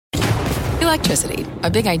electricity, a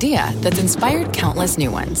big idea that's inspired countless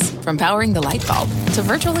new ones. From powering the light bulb to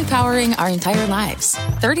virtually powering our entire lives.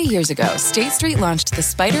 30 years ago, State Street launched the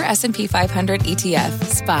SPDR S&P 500 ETF,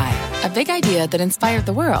 SPY. A big idea that inspired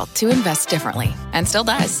the world to invest differently. And still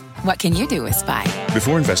does. What can you do with SPY?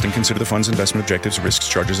 Before investing, consider the fund's investment objectives, risks,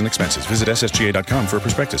 charges, and expenses. Visit ssga.com for a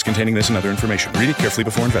prospectus containing this and other information. Read it carefully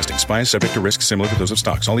before investing. SPY is subject to risks similar to those of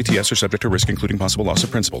stocks. All ETFs are subject to risk, including possible loss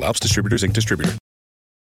of principal. Alps Distributors, Inc. Distributor.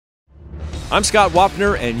 I'm Scott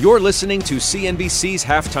Wapner, and you're listening to CNBC's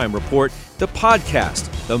Halftime Report, the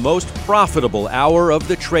podcast, the most profitable hour of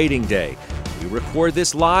the trading day. We record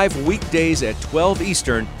this live weekdays at 12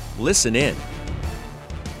 Eastern. Listen in.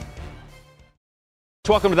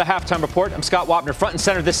 Welcome to the Halftime Report. I'm Scott Wapner. Front and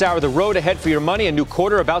center this hour, the road ahead for your money. A new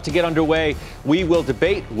quarter about to get underway. We will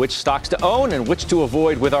debate which stocks to own and which to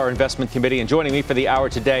avoid with our investment committee. And joining me for the hour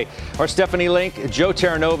today are Stephanie Link, Joe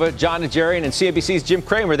Terranova, John Najarian, and CNBC's Jim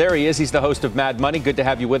Cramer. There he is. He's the host of Mad Money. Good to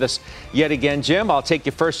have you with us yet again, Jim. I'll take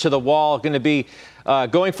you first to the wall. Going to be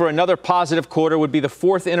going for another positive quarter. Would be the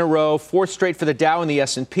fourth in a row, fourth straight for the Dow and the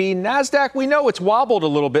S&P. NASDAQ, we know it's wobbled a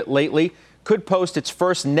little bit lately. Could post its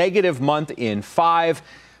first negative month in 5.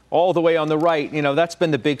 All the way on the right, that's been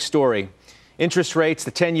the big story. Interest rates,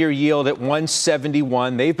 the 10-year yield at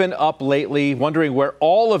 171. They've been up lately. Wondering where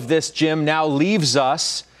all of this, Jim, now leaves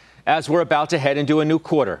us as we're about to head into a new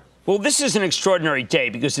quarter. Well, this is an extraordinary day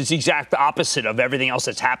because it's the exact opposite of everything else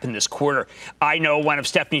that's happened this quarter. I know one of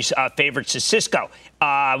Stephanie's favorites is Cisco.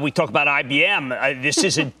 We talk about IBM.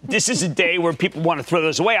 This is a day where people want to throw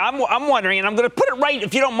those away. I'm wondering, and I'm going to put it right,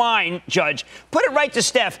 if you don't mind, Judge, put it right to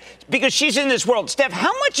Steph, because she's in this world. Steph,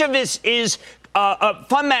 how much of this is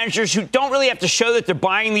fund managers who don't really have to show that they're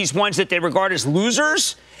buying these ones that they regard as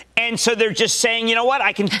losers? And so they're just saying, you know what,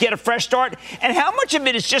 I can get a fresh start. And how much of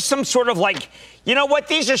it is just some sort of like, you know what,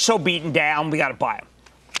 these are so beaten down, we got to buy them?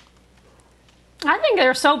 I think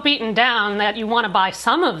they're so beaten down that you want to buy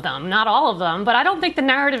some of them, not all of them. But I don't think the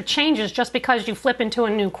narrative changes just because you flip into a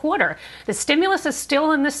new quarter. The stimulus is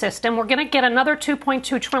still in the system. We're going to get another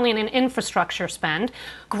 $2.2 trillion in infrastructure spend.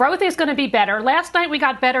 Growth is going to be better. Last night we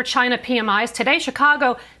got better China PMIs. Today,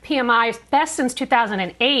 Chicago PMIs, best since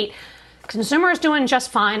 2008. Consumers doing just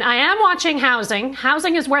fine. I am watching housing.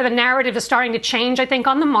 Housing is where the narrative is starting to change, I think,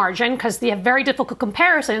 on the margin, because they have very difficult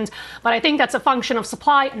comparisons. But I think that's a function of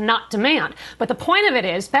supply, not demand. But the point of it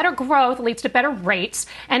is better growth leads to better rates.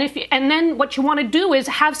 And then what you want to do is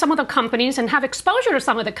have some of the companies and have exposure to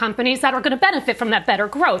some of the companies that are going to benefit from that better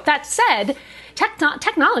growth. That said,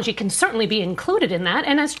 technology can certainly be included in that.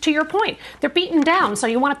 And as to your point, they're beaten down. So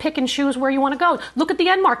you want to pick and choose where you want to go. Look at the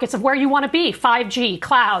end markets of where you want to be. 5G,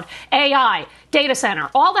 cloud, AI, data center,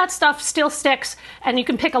 all that stuff still sticks. And you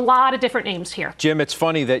can pick a lot of different names here. Jim, it's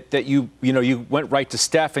funny that you went right to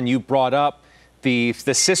Steph and you brought up the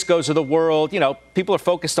Ciscos of the world. People are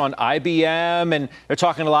focused on IBM and they're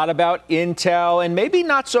talking a lot about Intel and maybe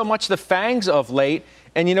not so much the FANGs of late.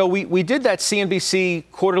 And, we did that CNBC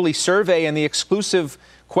quarterly survey, and the exclusive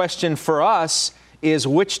question for us is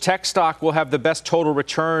which tech stock will have the best total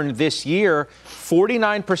return this year.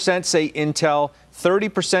 49% say Intel,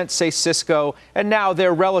 30% say Cisco, and now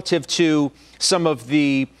they're relative to some of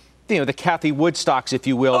the Cathie Wood stocks, if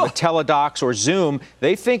you will, the Teladocs or Zoom.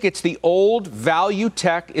 They think it's the old value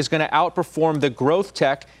tech is going to outperform the growth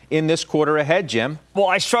tech in this quarter ahead, Jim. Well,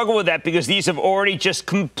 I struggle with that because these have already just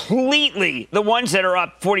completely, the ones that are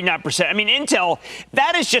up 49%. I mean, Intel,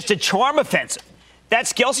 that is just a charm offensive.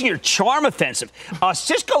 That's Gelsinger charm offensive.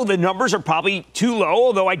 Cisco, the numbers are probably too low,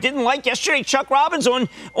 although I didn't like yesterday Chuck Robbins on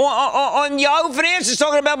Yahoo Finance is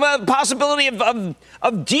talking about the possibility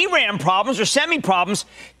of DRAM problems or semi problems.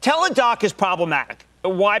 Teladoc is problematic.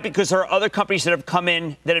 Why? Because there are other companies that have come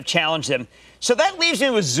in that have challenged them. So that leaves me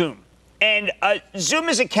with Zoom. And Zoom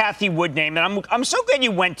is a Cathie Wood name, and I'm so glad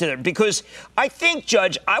you went to them because I think,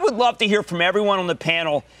 Judge, I would love to hear from everyone on the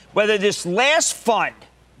panel whether this last fund,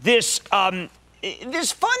 this fund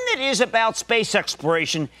that is about space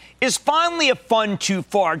exploration is finally a fund too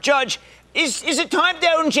far. Judge, is it time to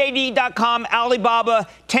own JD.com, Alibaba,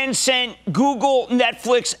 Tencent, Google,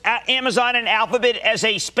 Netflix, Amazon, and Alphabet as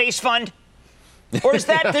a space fund? Or is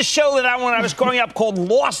that the show that when I was growing up called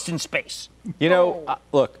Lost in Space?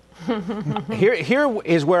 Look. Here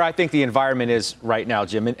is where I think the environment is right now,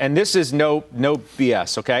 Jim, and this is no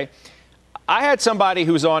BS, okay? I had somebody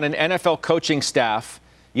who's on an NFL coaching staff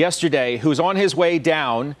yesterday who's on his way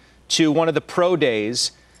down to one of the pro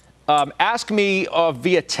days ask me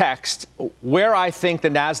via text where I think the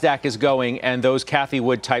NASDAQ is going and those Cathie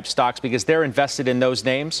Wood type stocks because they're invested in those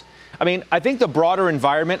names. I mean, I think the broader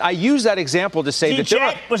environment, I use that example to say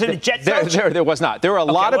was it a jet? There was not. There were a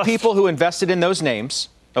lot of people who invested in those names.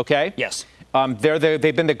 OK? Yes.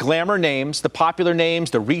 They've been the glamour names, the popular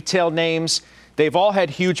names, the retail names. They've all had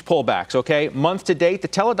huge pullbacks, okay? Month to date, the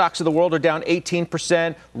Teledocs of the world are down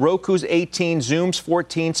 18%, Roku's 18%, Zoom's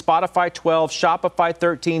 14%, Spotify 12%, Shopify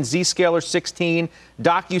 13%, Zscaler 16%,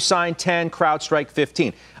 DocuSign 10%, CrowdStrike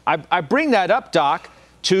 15%. I bring that up, Doc,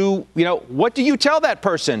 to, what do you tell that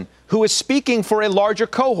person who is speaking for a larger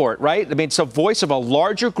cohort, right? I mean, it's a voice of a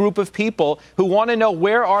larger group of people who want to know,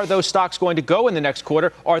 where are those stocks going to go in the next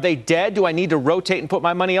quarter? Are they dead? Do I need to rotate and put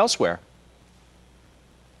my money elsewhere?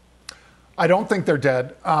 I don't think they're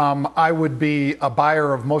dead. I would be a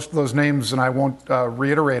buyer of most of those names, and I won't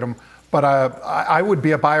reiterate them, but I would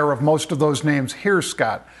be a buyer of most of those names here,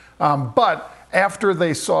 Scott. But after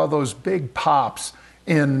they saw those big pops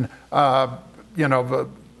in,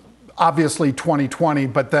 obviously 2020,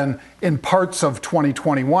 but then in parts of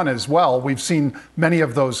 2021 as well, we've seen many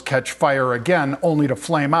of those catch fire again, only to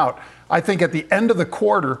flame out. I think at the end of the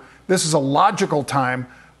quarter, this is a logical time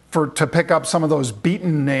to pick up some of those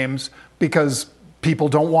beaten names, because people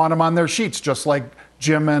don't want them on their sheets, just like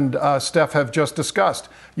Jim and Steph have just discussed.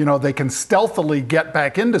 They can stealthily get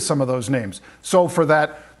back into some of those names. So for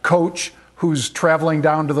that coach who's traveling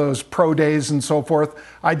down to those pro days and so forth,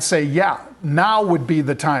 I'd say, yeah, now would be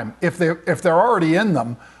the time. If they're already in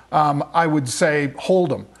them, I would say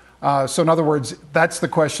hold them. So in other words, that's the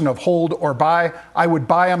question of hold or buy. I would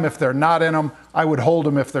buy them if they're not in them. I would hold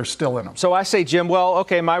them if they're still in them. So I say, Jim, well,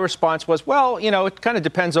 okay, my response was, well, it kind of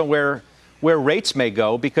depends on where rates may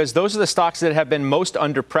go, because those are the stocks that have been most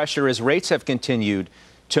under pressure as rates have continued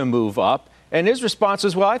to move up. And his response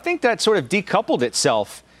was, well, I think that sort of decoupled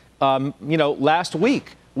itself, last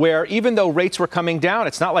week, where even though rates were coming down,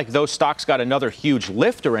 it's not like those stocks got another huge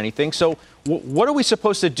lift or anything. So what are we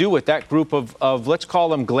supposed to do with that group of let's call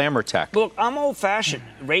them glamour tech? Look, I'm old-fashioned.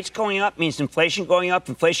 Rates going up means inflation going up.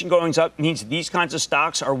 Inflation going up means these kinds of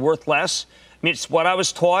stocks are worth less. I mean, it's what I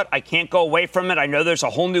was taught. I can't go away from it. I know there's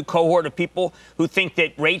a whole new cohort of people who think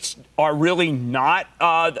that rates are really not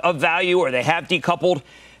of value, or they have decoupled.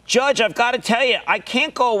 Judge, I've got to tell you, I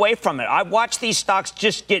can't go away from it. I watched these stocks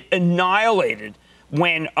just get annihilated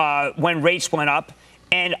when rates went up.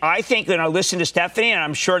 And I think, and I listen to Stephanie, and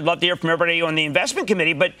I'm sure I'd love to hear from everybody on the investment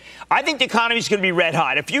committee, but I think the economy is going to be red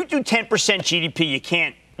hot. If you do 10%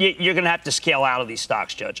 GDP, you're going to have to scale out of these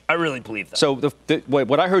stocks, Judge. I really believe that. So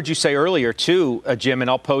what I heard you say earlier, too, Jim, and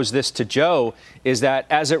I'll pose this to Joe, is that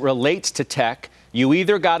as it relates to tech, you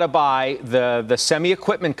either got to buy the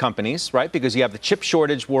semi-equipment companies, right, because you have the chip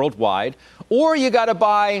shortage worldwide, or you got to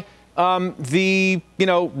buy the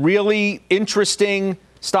really interesting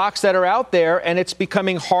stocks that are out there, and it's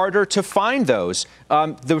becoming harder to find those.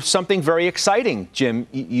 There's something very exciting, Jim,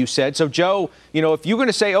 you said. So, Joe, if you're going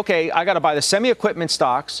to say, okay, I got to buy the semi-equipment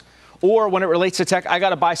stocks, or when it relates to tech, I got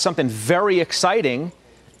to buy something very exciting,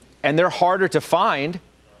 and they're harder to find,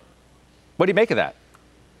 what do you make of that?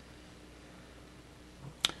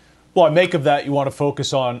 Well, I make of that you want to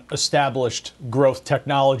focus on established growth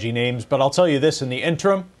technology names, but I'll tell you this, in the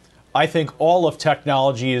interim, I think all of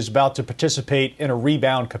technology is about to participate in a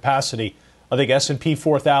rebound capacity. I think S&P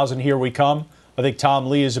 4000, here we come. I think Tom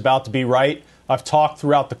Lee is about to be right. I've talked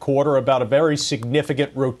throughout the quarter about a very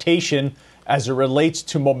significant rotation as it relates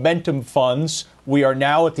to momentum funds. We are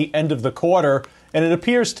now at the end of the quarter, and it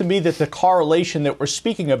appears to me that the correlation that we're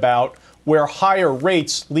speaking about, where higher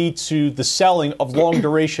rates lead to the selling of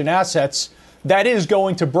long-duration assets, that is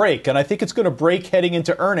going to break. And I think it's going to break heading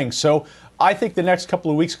into earnings. So I think the next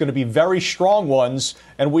couple of weeks are going to be very strong ones,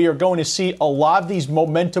 and we are going to see a lot of these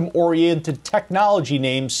momentum-oriented technology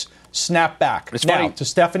names snap back. Now, to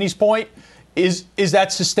Stephanie's point, is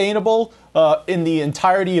that sustainable in the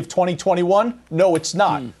entirety of 2021? No, it's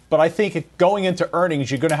not. But I think going into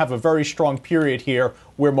earnings, you're going to have a very strong period here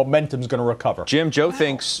where momentum is going to recover. Jim, Joe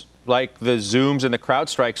thinks like the Zooms and the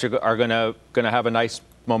CrowdStrikes are going to have a nice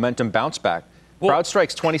momentum bounce back. Well,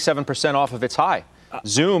 CrowdStrike's 27% off of its high.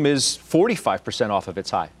 Zoom is 45% off of its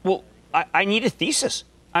high. Well, I need a thesis.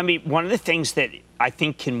 I mean, one of the things that I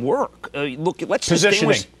think can work, look, let's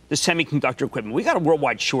distinguish the semiconductor equipment. We got a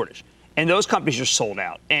worldwide shortage. And those companies are sold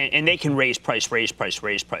out, and they can raise price.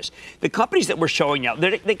 The companies that we're showing now,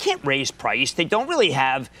 they can't raise price. They don't really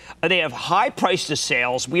have, they have high price to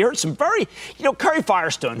sales. We heard some very, Carrie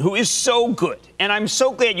Firestone, who is so good, and I'm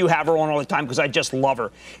so glad you have her on all the time because I just love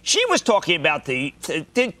her. She was talking about the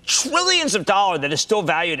trillions of dollars that is still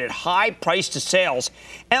valued at high price to sales.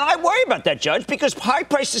 And I worry about that, Judge, because high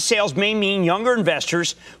price to sales may mean younger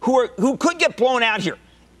investors who could get blown out here.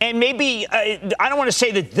 And maybe, I don't want to say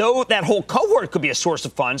that that whole cohort could be a source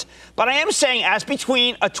of funds, but I am saying as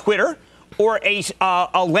between a Twitter or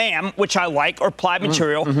a Lam, which I like, or Applied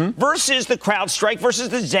Material, versus the CrowdStrike, versus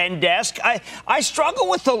the Zendesk. I struggle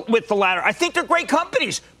with the latter. I think they're great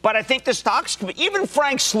companies, but I think the stocks, even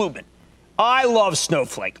Frank Slootman, I love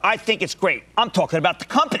Snowflake. I think it's great. I'm talking about the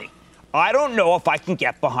company. I don't know if I can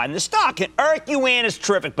get behind the stock. And Eric Yuan is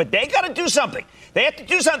terrific, but they got to do something. They have to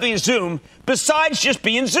do something in Zoom besides just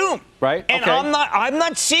being Zoom. Right. And okay. I'm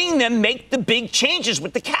not seeing them make the big changes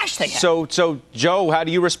with the cash they have. So Joe, how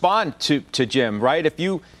do you respond to Jim? Right? If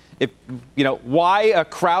you know, why a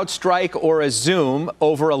CrowdStrike or a Zoom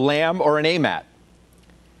over a Lam or an AMAT?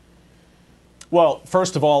 Well,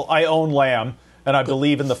 first of all, I own Lam, and I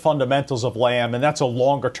believe in the fundamentals of Lam, and that's a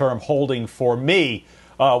longer-term holding for me.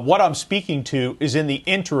 What I'm speaking to is in the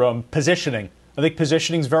interim positioning. I think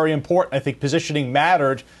positioning is very important. I think positioning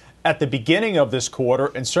mattered at the beginning of this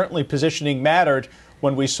quarter, and certainly positioning mattered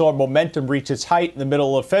when we saw momentum reach its height in the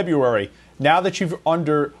middle of February. Now that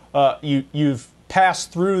you've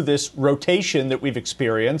passed through this rotation that we've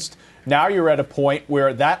experienced, now you're at a point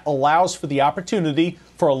where that allows for the opportunity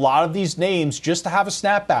for a lot of these names just to have a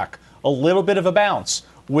snapback, a little bit of a bounce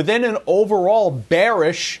within an overall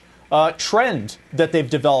bearish trend that they've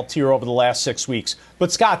developed here over the last 6 weeks. But,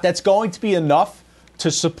 Scott, that's going to be enough to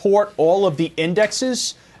support all of the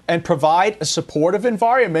indexes and provide a supportive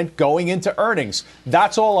environment going into earnings.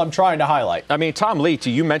 That's all I'm trying to highlight. I mean, Tom Lee,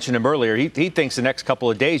 you mentioned him earlier. He thinks the next couple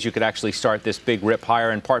of days you could actually start this big rip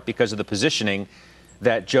higher, in part because of the positioning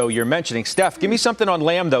that, Joe, you're mentioning. Steph, give me something on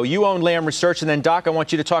Lam, though. You own Lam Research, and then, Doc, I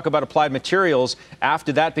want you to talk about Applied Materials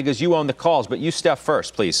after that because you own the calls. But you, Steph,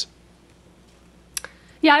 first, please.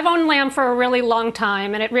 Yeah, I've owned Lam for a really long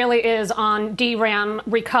time, and it really is on DRAM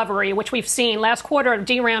recovery, which we've seen. Last quarter,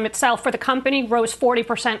 DRAM itself for the company rose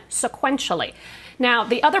 40% sequentially. Now,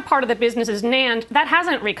 the other part of the business is NAND. That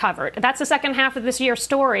hasn't recovered. That's the second half of this year's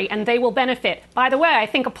story, and they will benefit. By the way, I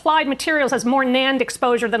think Applied Materials has more NAND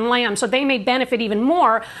exposure than Lam, so they may benefit even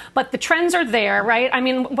more. But the trends are there, right? I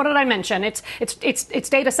mean, what did I mention? It's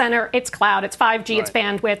data center, it's cloud, it's 5G, it's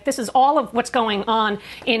bandwidth. This is all of what's going on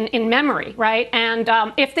in memory, right? And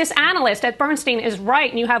if this analyst at Bernstein is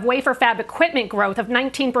right, and you have wafer fab equipment growth of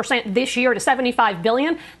 19% this year to $75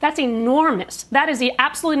 billion, that's enormous. That is the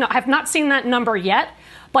absolutely I have not seen that number yet.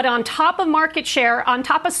 But on top of market share, on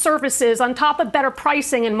top of services, on top of better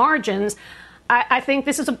pricing and margins, I think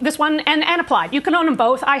this one and Applied. You can own them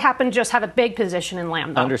both. I happen to just have a big position in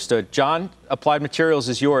Lam, though. Understood. John, Applied Materials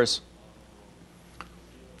is yours.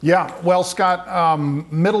 Yeah, well, Scott,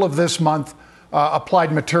 middle of this month,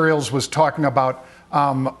 Applied Materials was talking about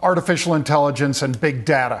artificial intelligence and big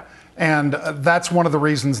data. And that's one of the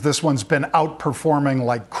reasons this one's been outperforming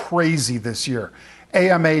like crazy this year.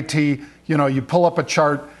 AMAT, you know, you pull up a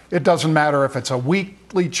chart, it doesn't matter if it's a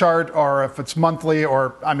weekly chart or if it's monthly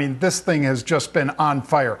or, I mean, this thing has just been on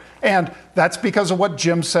fire. And that's because of what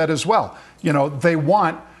Jim said as well. You know, they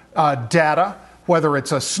want data, whether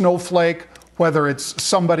it's a Snowflake, whether it's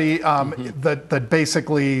somebody that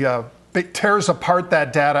basically tears apart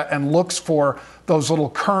that data and looks for those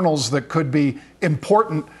little kernels that could be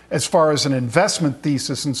important as far as an investment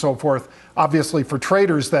thesis and so forth. Obviously, for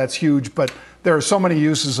traders, that's huge, but there are so many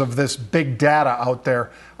uses of this big data out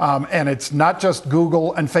there. And it's not just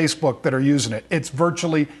Google and Facebook that are using it. It's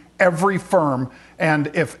virtually every firm. And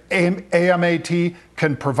if AMAT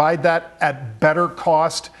can provide that at better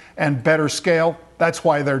cost and better scale, that's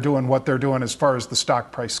why they're doing what they're doing as far as the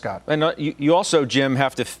stock price, Scott. And you also, Jim,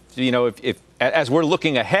 have to, you know, if as we're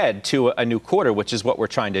looking ahead to a new quarter, which is what we're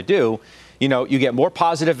trying to do, you know, you get more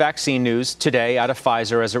positive vaccine news today out of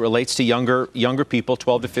Pfizer as it relates to younger people,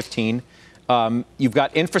 12 to 15. You've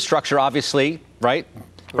got infrastructure, obviously, right?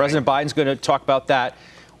 President Biden's going to talk about that.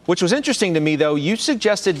 Which was interesting to me, though. You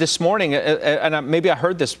suggested this morning, and maybe I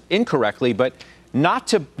heard this incorrectly, but not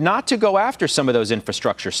to go after some of those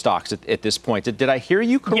infrastructure stocks at this point. Did I hear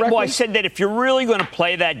you correctly? Yeah, well, I said that if you're really going to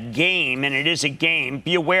play that game, and it is a game,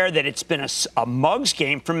 be aware that it's been a mugs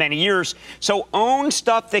game for many years. So own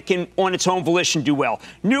stuff that can, on its own volition, do well.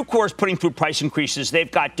 Nucor is putting through price increases.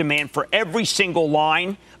 They've got demand for every single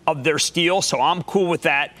line of their steel, so I'm cool with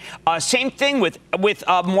that. Same thing with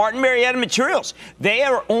Martin Marietta Materials. They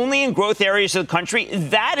are only in growth areas of the country.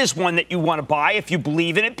 That is one that you want to buy if you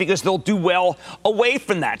believe in it, because they'll do well away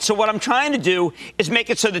from that. So what I'm trying to do is make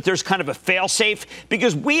it so that there's kind of a fail-safe,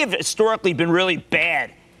 because we have historically been really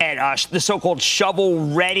bad at the so-called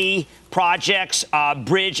shovel-ready projects,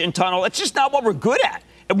 bridge and tunnel. It's just not what we're good at.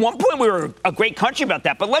 At one point, we were a great country about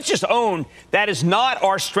that, but let's just own that is not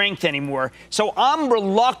our strength anymore. So I'm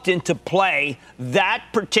reluctant to play that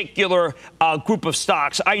particular group of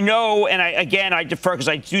stocks. I know, and I defer because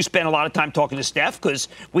I do spend a lot of time talking to Steph because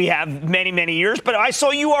we have many, many years, but I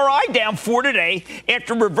saw URI down 4 today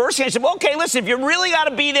after reversing. I said, well, okay, listen, if you really got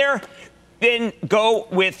to be there, then go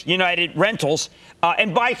with United Rentals.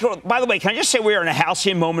 And by the way, can I just say we are in a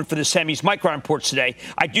halcyon moment for the semis? Micron reports today.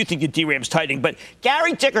 I do think the DRAM is tightening, but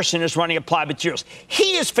Gary Dickerson is running Applied Materials.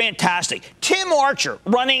 He is fantastic. Tim Archer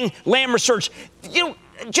running Lam Research. You know,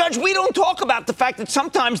 Judge, we don't talk about the fact that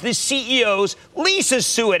sometimes the CEOs, Lisa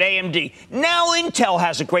Su at AMD, now Intel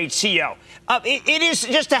has a great CEO. It is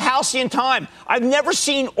just a halcyon time. I've never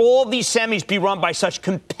seen all these semis be run by such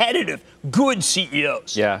competitive, good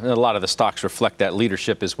CEOs. Yeah, and a lot of the stocks reflect that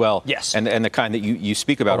leadership as well. Yes. And the kind that you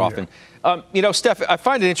speak about often. Yeah. Steph, I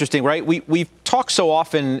find it interesting, right? We've talked so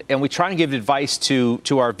often, and we try to give advice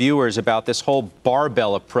to our viewers about this whole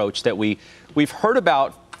barbell approach that we've heard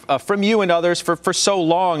about from you and others for so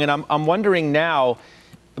long. And I'm wondering now,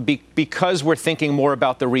 because we're thinking more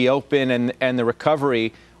about the reopen and the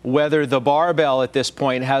recovery, whether the barbell at this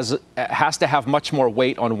point has to have much more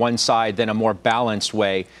weight on one side than a more balanced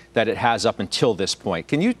way that it has up until this point.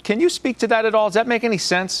 Can you speak to that at all? Does that make any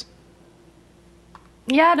sense?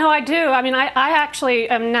 Yeah, no, I do. I mean, I actually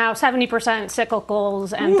am now 70%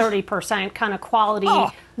 cyclicals and 30% kind of quality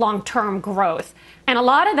long-term growth. And a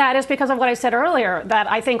lot of that is because of what I said earlier, that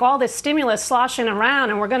I think all this stimulus sloshing around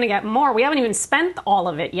and we're going to get more. We haven't even spent all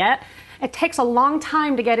of it yet. It takes a long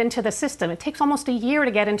time to get into the system. It takes almost a year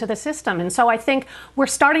to get into the system. And so I think we're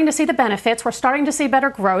starting to see the benefits. We're starting to see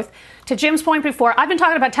better growth. To Jim's point before, I've been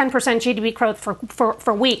talking about 10% GDP growth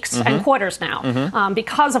for weeks and quarters now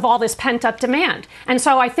because of all this pent-up demand. And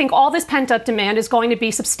so I think all this pent-up demand is going to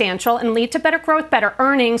be substantial and lead to better growth, better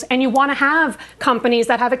earnings. And you want to have companies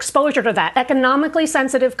that have exposure to that, economically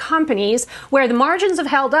sensitive companies where the margins have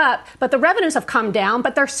held up, but the revenues have come down,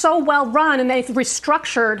 but they're so well run and they've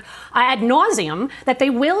restructured ad nauseum that they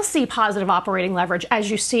will see positive operating leverage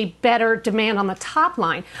as you see better demand on the top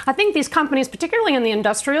line. I think these companies, particularly in the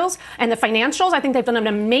industrials and the financials, I think they've done an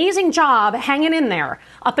amazing job hanging in there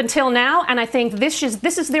up until now, and I think this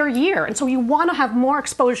is their year. And so you want to have more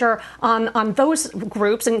exposure on those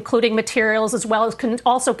groups, including materials as well as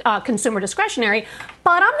also consumer discretionary.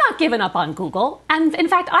 But I'm not giving up on Google. And in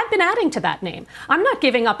fact, I've been adding to that name. I'm not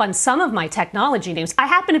giving up on some of my technology names. I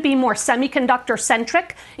happen to be more semiconductor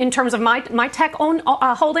centric in terms of my tech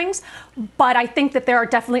holdings, but I think that there are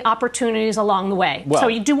definitely opportunities along the way. So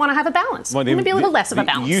you do want to have a balance. Well, Maybe a little less of a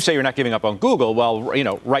balance. You say you're not giving up on Google. Well,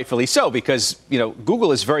 rightfully so, because,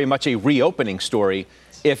 Google is very much a reopening story,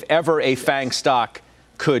 if ever a FANG stock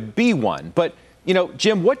could be one. But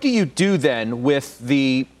Jim, what do you do then with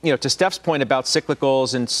the, to Steph's point about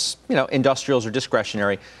cyclicals and, industrials or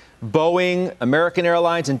discretionary, Boeing, American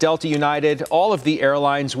Airlines, and Delta United, all of the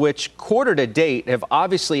airlines which quarter to date have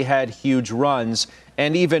obviously had huge runs,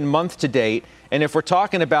 and even month to date. And if we're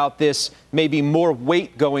talking about this, maybe more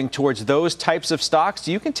weight going towards those types of stocks,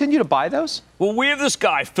 do you continue to buy those? Well, we have this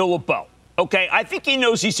guy, Philip Bowe. Okay, I think he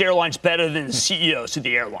knows these airlines better than the CEOs of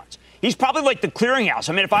the airlines. He's probably like the clearinghouse.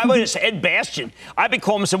 I mean, if I was Ed Bastian, I'd be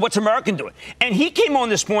calling him and said, what's American doing? And he came on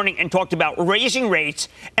this morning and talked about raising rates.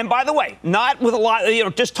 And by the way, not with a lot,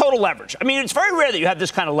 just total leverage. I mean, it's very rare that you have this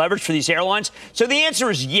kind of leverage for these airlines. So the answer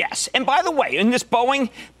is yes. And by the way, in this Boeing,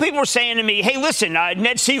 people were saying to me, hey, listen,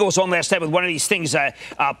 Ned Siegel's on last night with one of these things,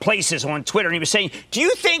 places on Twitter. And he was saying, do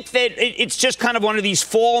you think that it's just kind of one of these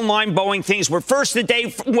fall in line Boeing things where first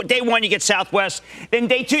day one you get Southwest, then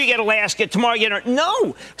day two you get Alaska, tomorrow you get...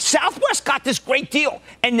 No, Southwest got this great deal,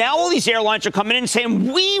 and now all these airlines are coming in and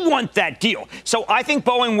saying, we want that deal. So I think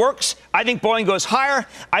Boeing works. I think Boeing goes higher.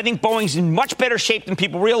 I think Boeing's in much better shape than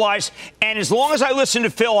people realize. And as long as I listen to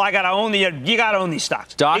Phil, you got to own these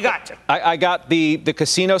stocks. Doc, you got to. I got the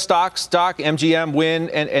casino stock, MGM, Wynn,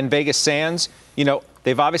 and Vegas Sands.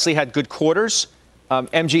 They've obviously had good quarters.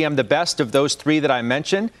 MGM the best of those three that I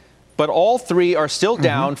mentioned. But all three are still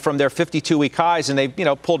down from their 52-week highs, and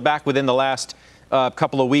they've pulled back within the last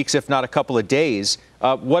couple of weeks, if not a couple of days.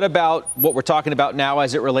 What about what we're talking about now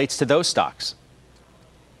as it relates to those stocks?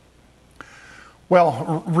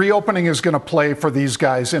 Well, reopening is going to play for these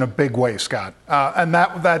guys in a big way, Scott. And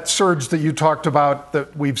that surge that you talked about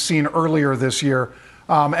that we've seen earlier this year,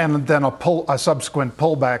 and then a subsequent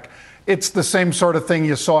pullback, it's the same sort of thing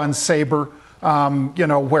you saw in Sabre,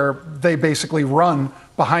 where they basically run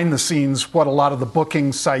behind the scenes what a lot of the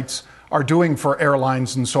booking sites are doing for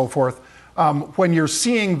airlines and so forth. When you're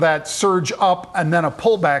seeing that surge up and then a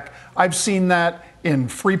pullback, I've seen that in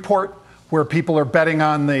Freeport, where people are betting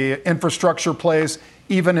on the infrastructure plays.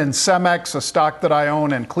 even in Cemex, a stock that I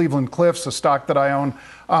own, and Cleveland Cliffs, a stock that I own,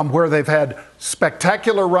 where they've had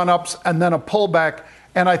spectacular run-ups and then a pullback.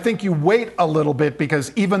 And I think you wait a little bit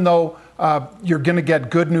because even though you're going to get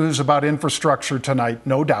good news about infrastructure tonight,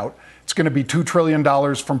 no doubt, it's going to be $2 trillion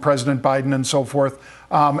from President Biden and so forth.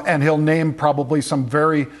 And he'll name probably some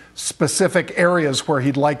very specific areas where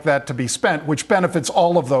he'd like that to be spent, which benefits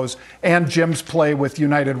all of those. And Jim's play with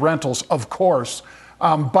United Rentals, of course.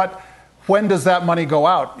 But when does that money go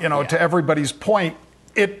out? To everybody's point,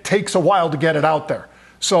 it takes a while to get it out there.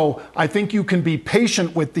 So I think you can be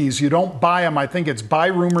patient with these. You don't buy them. I think it's buy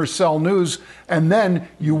rumors, sell news. And then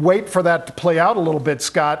you wait for that to play out a little bit,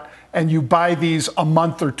 Scott, and you buy these a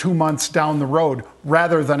month or 2 months down the road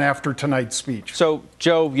rather than after tonight's speech. So,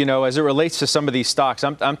 Joe, as it relates to some of these stocks,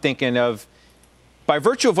 I'm thinking of, by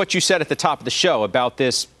virtue of what you said at the top of the show about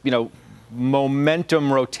this,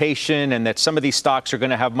 momentum rotation and that some of these stocks are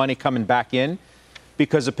going to have money coming back in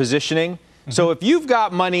because of positioning. Mm-hmm. So if you've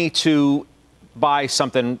got money to buy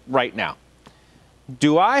something right now,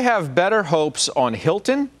 do I have better hopes on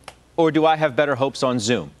Hilton or do I have better hopes on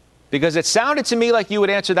Zoom? Because it sounded to me like you would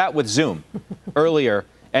answer that with Zoom earlier.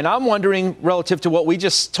 And I'm wondering, relative to what we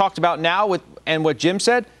just talked about now and what Jim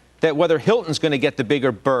said, that whether Hilton's going to get the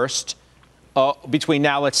bigger burst between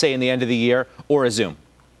now, let's say, and the end of the year, or a Zoom.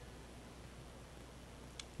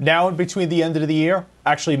 Now and between the end of the year,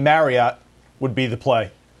 actually Marriott would be the play.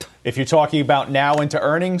 If you're talking about now into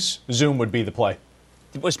earnings, Zoom would be the play.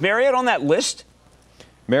 Was Marriott on that list?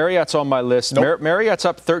 Marriott's on my list. Nope. Marriott's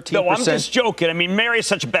up 13%. No, I'm just joking. I mean, Marriott's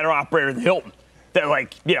such a better operator than Hilton. They're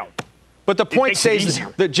like, But the point stays,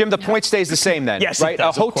 Jim, the point stays the same then, yes, right? It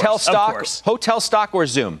does, a hotel stock or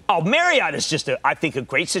Zoom? Oh, Marriott is just, I think, a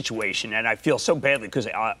great situation, and I feel so badly because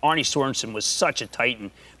Arnie Sorensen was such a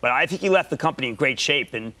titan, but I think he left the company in great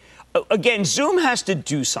shape. And again, Zoom has to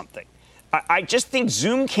do something. I just think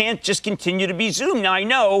Zoom can't just continue to be Zoom. Now, I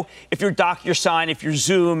know if you're DocuSign, if you're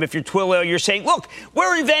Zoom, if you're Twilio, you're saying, look,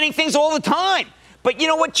 we're inventing things all the time. But you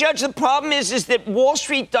know what, Judge? The problem is that Wall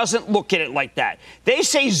Street doesn't look at it like that. They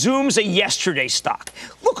say Zoom's a yesterday stock.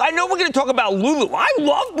 Look, I know we're going to talk about Lulu. I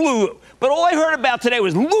love Lulu. But all I heard about today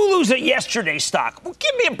was Lulu's a yesterday stock. Well,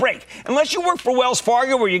 give me a break. Unless you work for Wells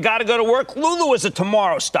Fargo where you got to go to work, Lulu is a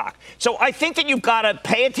tomorrow stock. So I think that you've got to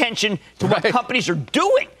pay attention to what companies are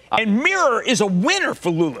doing. And Mirror is a winner for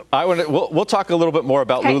Lulu. We'll talk a little bit more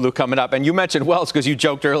about Lulu coming up. And you mentioned Wells because you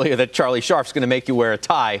joked earlier that Charlie Sharp's going to make you wear a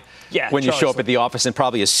tie when you show up at the office and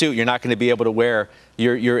probably a suit. You're not going to be able to wear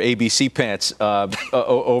your ABC pants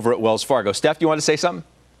over at Wells Fargo. Steph, you want to say something?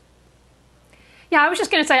 Yeah, I was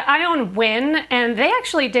just going to say I own Wynn, and they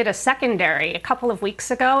actually did a secondary a couple of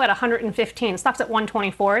weeks ago at 115. Stock's at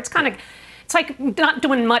 124. It's like not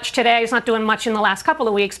doing much today. It's not doing much in the last couple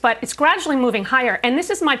of weeks, but it's gradually moving higher. And this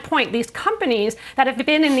is my point. These companies that have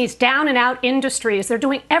been in these down and out industries, they're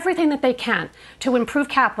doing everything that they can to improve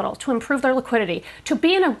capital, to improve their liquidity, to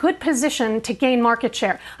be in a good position to gain market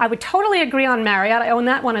share. I would totally agree on Marriott. I own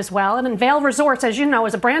that one as well. And then Vail Resorts, as you know,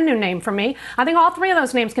 is a brand new name for me. I think all three of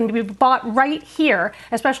those names can be bought right here,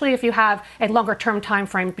 especially if you have a longer term time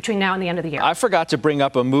frame between now and the end of the year. I forgot to bring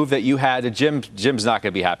up a move that you had. Jim's not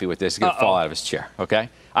going to be happy with this. He's going to fall out of his chair, okay?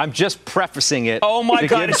 I'm just prefacing it. Oh, my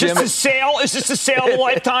God. Is this a sale? Is this a sale of a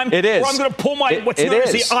lifetime? It is. Or I'm going to pull my, what's known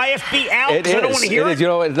as the IFB out because I don't want to hear it? You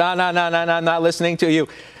know what? No, I'm not listening to you.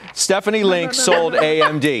 Stephanie Link sold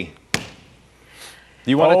AMD.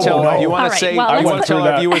 You want to tell? You want to say? You want to tell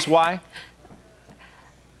our viewers why?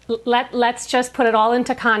 Let's just put it all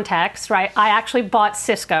into context, right? I actually bought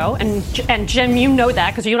Cisco, and Jim, you know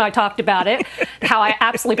that because you and I talked about it, how I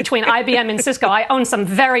absolutely, between IBM and Cisco, I own some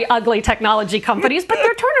very ugly technology companies, but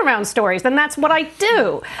they're turnaround stories, and that's what I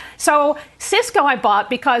do. So Cisco I bought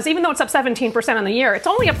because even though it's up 17% on the year, it's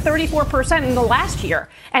only up 34% in the last year.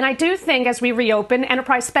 And I do think as we reopen,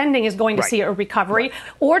 enterprise spending is going to see a recovery. Right.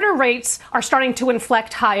 Order rates are starting to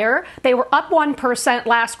inflect higher. They were up 1%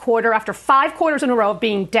 last quarter after 5 quarters in a row of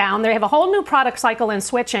being down. They have a whole new product cycle in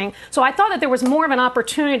switching. So I thought that there was more of an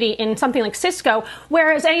opportunity in something like Cisco,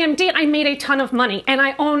 whereas AMD, I made a ton of money and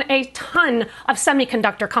I own a ton of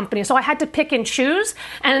semiconductor companies. So I had to pick and choose,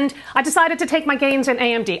 and I decided to take my gains in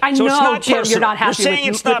AMD. I so know, Jim, personal. You're not happy with You're saying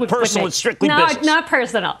it's not personal, it's strictly business. Not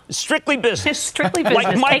personal. Strictly business. It's strictly business.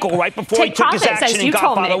 Like Michael, right before he took his action in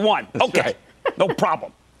Godfather 1. Okay, no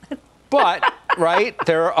problem. But, right,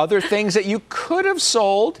 there are other things that you could have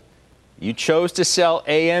sold. You chose to sell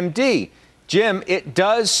AMD. Jim, it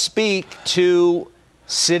does speak to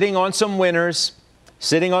sitting on some winners,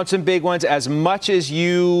 sitting on some big ones. As much as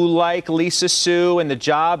you like Lisa Su and the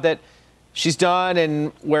job that she's done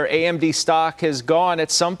and where AMD stock has gone,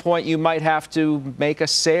 at some point you might have to make a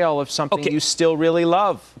sale of something you still really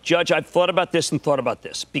love. Judge, I've thought about this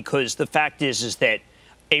because the fact is that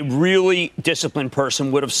a really disciplined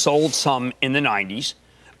person would have sold some in the 90s.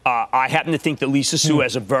 I happen to think that Lisa Su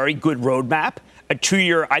has a very good roadmap.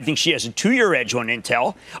 I think she has a 2-year edge on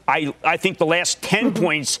Intel. I think the last 10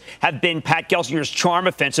 points have been Pat Gelsinger's charm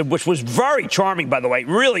offensive, which was very charming, by the way,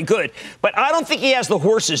 really good. But I don't think he has the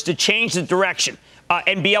horses to change the direction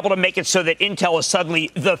and be able to make it so that Intel is suddenly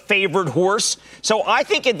the favored horse. So I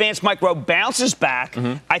think Advanced Micro bounces back.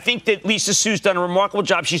 I think that Lisa Su's done a remarkable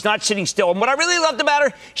job. She's not sitting still. And what I really loved about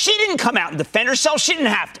her, she didn't come out and defend herself. She didn't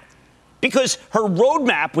have to. Because her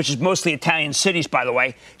roadmap, which is mostly Italian cities, by the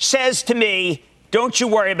way, says to me, don't you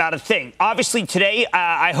worry about a thing. Obviously, today,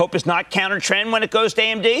 I hope is not counter trend when it goes to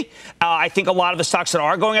AMD. I think a lot of the stocks that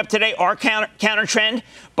are going up today are counter trend.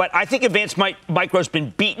 But I think Advanced Micro's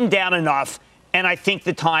been beaten down enough, and I think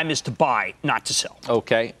the time is to buy, not to sell.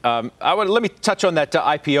 Okay. Let me touch on that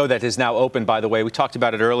IPO that is now open, by the way. We talked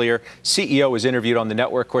about it earlier. CEO was interviewed on the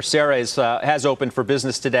network. Coursera has opened for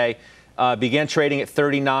business today. Began trading at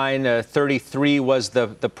 39. 33 was the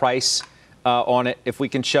price on it. If we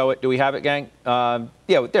can show it. Do we have it, gang?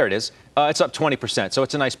 Yeah, there it is. It's up 20%. So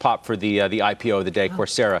it's a nice pop for the IPO of the day,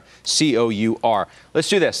 Coursera, C-O-U-R. Let's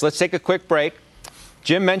do this. Let's take a quick break.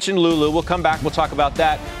 Jim mentioned Lulu. We'll come back. We'll talk about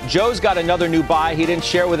that. Joe's got another new buy. He didn't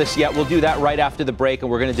share with us yet. We'll do that right after the break, and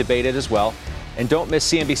we're going to debate it as well. And don't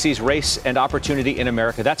miss CNBC's Race and Opportunity in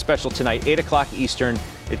America. That's special tonight, 8 o'clock Eastern.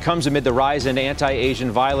 It comes amid the rise in anti-Asian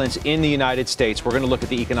violence in the United States. We're going to look at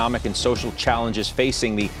the economic and social challenges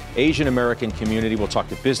facing the Asian American community. We'll talk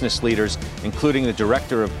to business leaders, including the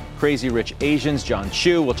director of Crazy Rich Asians, John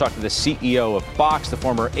Chu. We'll talk to the CEO of Box, the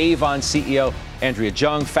former Avon CEO, Andrea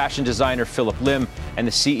Jung, fashion designer Philip Lim, and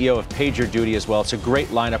the CEO of PagerDuty as well. It's a great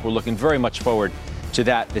lineup. We're looking very much forward to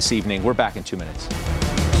that this evening. We're back in 2 minutes.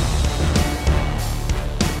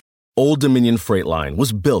 Old Dominion Freight Line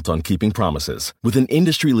was built on keeping promises. With an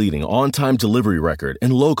industry-leading on-time delivery record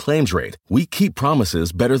and low claims rate, we keep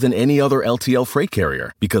promises better than any other LTL freight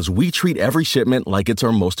carrier because we treat every shipment like it's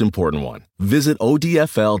our most important one. Visit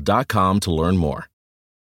odfl.com to learn more.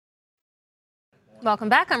 Welcome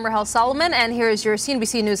back. I'm Rahel Solomon, and here's your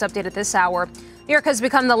CNBC News update at this hour. New York has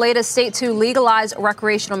become the latest state to legalize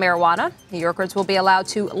recreational marijuana. New Yorkers will be allowed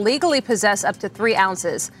to legally possess up to 3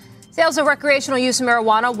 ounces. Sales of recreational use of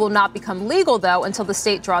marijuana will not become legal, though, until the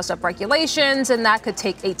state draws up regulations, and that could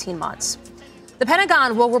take 18 months. The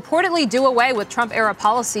Pentagon will reportedly do away with Trump-era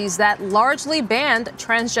policies that largely banned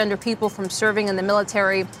transgender people from serving in the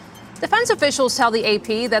military. Defense officials tell the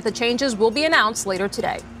AP that the changes will be announced later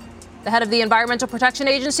today. The head of the Environmental Protection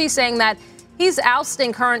Agency saying that he's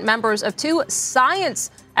ousting current members of 2 science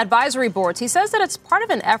advisory boards. He says that it's part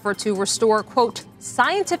of an effort to restore, quote,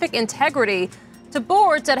 scientific integrity to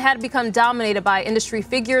boards that had become dominated by industry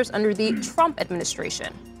figures under the Trump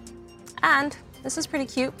administration. And this is pretty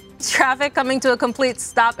cute. Traffic coming to a complete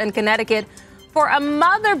stop in Connecticut for a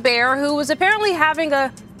mother bear who was apparently having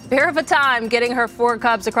a bear of a time getting her 4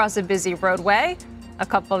 cubs across a busy roadway. A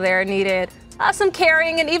couple there needed some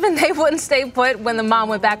carrying, and even they wouldn't stay put when the mom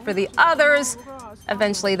went back for the others.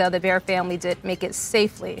 Eventually, though, the bear family did make it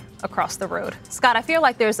safely across the road. Scott, I feel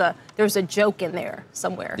like there's a joke in there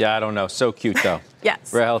somewhere. Yeah, I don't know. So cute, though.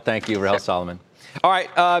 Yes. Rahel, thank you. Rahel Solomon. All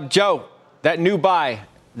right, Joe, that new buy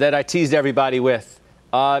that I teased everybody with,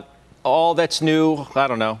 all that's new, I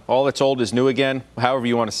don't know, all that's old is new again, however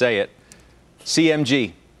you want to say it.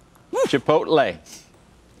 CMG, Chipotle.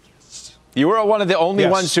 You were one of the only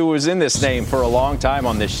ones who was in this name for a long time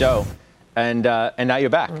on this show, and now you're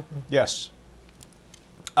back. Yes.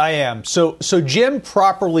 I am. So Jim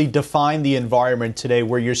properly defined the environment today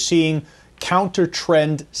where you're seeing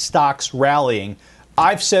counter-trend stocks rallying.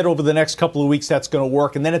 I've said over the next couple of weeks that's going to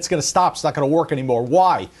work, and then it's going to stop. It's not going to work anymore.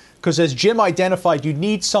 Why? Because as Jim identified, you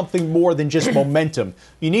need something more than just momentum.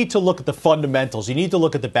 You need to look at the fundamentals. You need to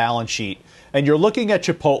look at the balance sheet. And you're looking at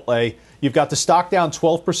Chipotle. You've got the stock down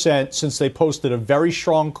 12% since they posted a very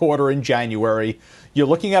strong quarter in January. You're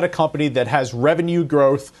looking at a company that has revenue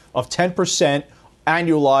growth of 10%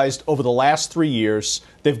 annualized over the last 3 years.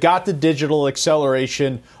 They've got the digital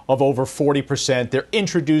acceleration of over 40%. They're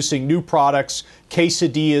introducing new products,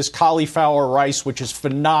 quesadillas, cauliflower rice, which is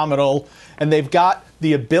phenomenal. And they've got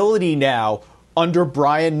the ability now, under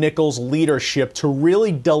Brian Niccol's leadership, to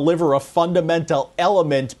really deliver a fundamental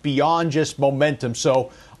element beyond just momentum.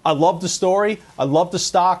 So I love the story. I love the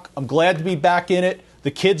stock. I'm glad to be back in it.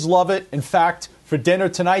 The kids love it. In fact, for dinner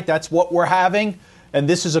tonight, that's what we're having. and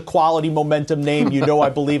this is a quality momentum name. You know I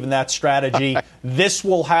believe in that strategy. This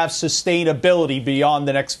will have sustainability beyond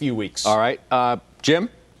the next few weeks. All right. Jim,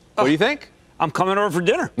 what do you think? I'm coming over for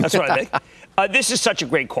dinner. That's what I think. This is such a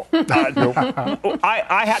great call.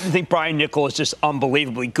 I happen to think Brian Niccol is just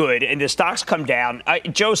unbelievably good, and the stocks come down.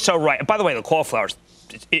 Joe's so right. By the way, the cauliflowers,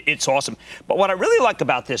 it's awesome. But what I really like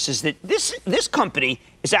about this is that this company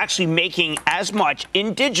is actually making as much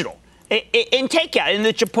in digital, in takeout, in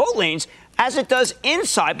the Chipotlanes, as it does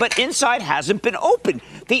inside, but inside hasn't been open.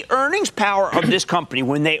 The earnings power of this company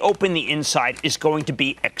when they open the inside is going to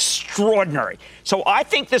be extraordinary. So I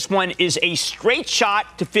think this one is a straight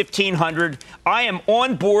shot to 1,500. I am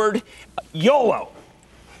on board. YOLO.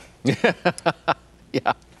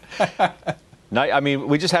 Yeah. No, I mean,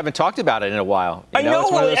 we just haven't talked about it in a while. I know.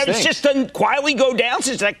 It's just doesn't quietly go down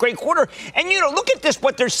since that great quarter. And, look at this,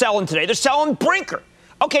 what they're selling today. They're selling Brinker.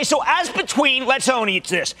 Okay, so let's own each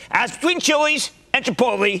this. As between Chili's and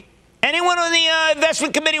Chipotle, anyone on the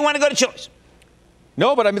investment committee want to go to Chili's?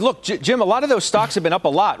 No, but I mean, look, Jim, a lot of those stocks have been up a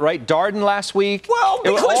lot, right? Darden last week. Well,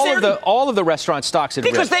 because all of the restaurant stocks had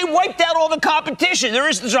because they wiped out all the competition.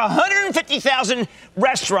 There's 150,000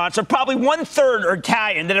 restaurants, or probably 1/3 are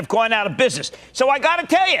Italian, that have gone out of business. So I got to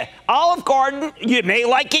tell you, Olive Garden, you may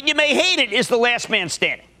like it, you may hate it, is the last man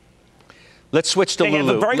standing. Let's switch to Lulu. They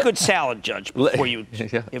have a very good salad, Judge, before you.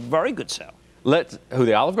 Yeah. A very good salad.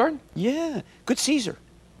 The Olive Garden? Yeah. Good Caesar.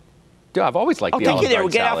 Dude, I've always liked the Olive Garden salad.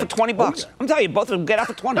 We'll get out for $20. I'm telling you, both of them get out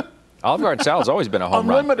for 20. Olive Garden salad's always been a home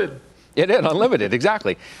run. Unlimited. It is unlimited,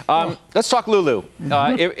 exactly. Let's talk Lulu,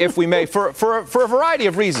 if we may, for a variety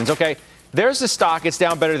of reasons. Okay, there's the stock. It's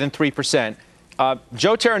down better than 3%.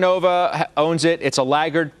 Joe Terranova owns it. It's a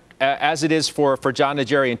laggard, as it is for John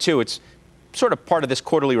Najarian, too. It's sort of part of this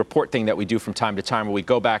quarterly report thing that we do from time to time, where we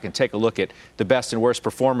go back and take a look at the best and worst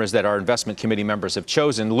performers that our investment committee members have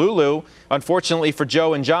chosen. Lulu, unfortunately for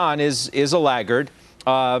Joe and John, is a laggard,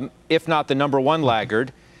 if not the number one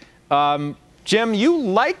laggard. Jim, you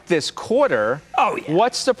like this quarter. Oh, yeah.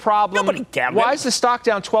 What's the problem? Nobody down. Why is the stock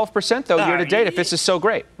down 12%, though, year to date, if this is so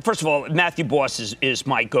great? First of all, Matthew Boss is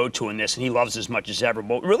my go-to in this, and he loves it as much as ever.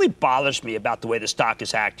 But what really bothers me about the way the stock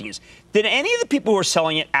is acting is, did any of the people who are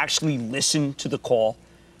selling it actually listen to the call?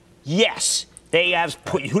 Yes. They have.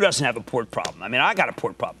 Who doesn't have a port problem? I mean, I got a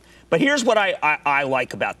port problem. But here's what I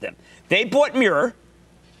like about them. They bought Mirror,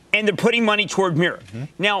 and they're putting money toward Mirror. Mm-hmm.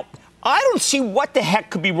 Now, I don't see what the heck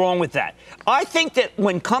could be wrong with that. I think that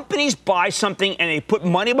when companies buy something and they put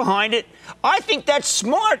money behind it, I think that's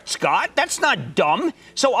smart, Scott. That's not dumb.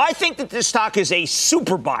 So I think that this stock is a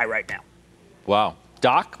super buy right now. Wow.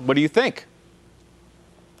 Doc, what do you think?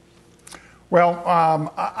 Well,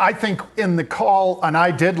 I think in the call, and I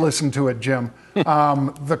did listen to it, Jim,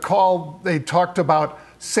 the call, they talked about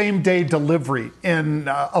same-day delivery in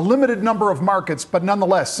a limited number of markets, but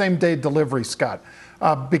nonetheless, same-day delivery, Scott.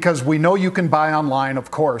 Because we know you can buy online, of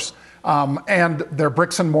course, and they're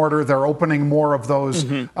bricks and mortar. They're opening more of those.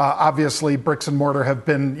 Mm-hmm. Obviously, bricks and mortar have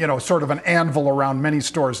been, sort of an anvil around many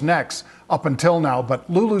stores' necks up until now, but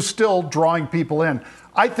Lulu's still drawing people in.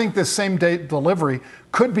 I think this same-day delivery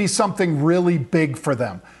could be something really big for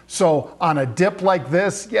them. So on a dip like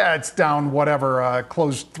this, yeah, it's down whatever,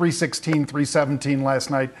 closed $316, $317 last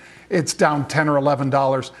night. It's down $10 or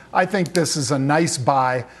 $11. I think this is a nice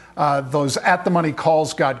buy. Those at-the-money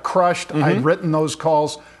calls got crushed. Mm-hmm. I'd written those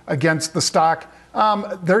calls against the stock.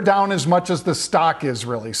 They're down as much as the stock is,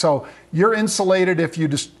 really. So you're insulated if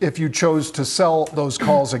you chose to sell those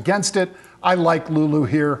calls against it. I like Lulu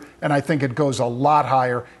here, and I think it goes a lot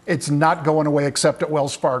higher. It's not going away except at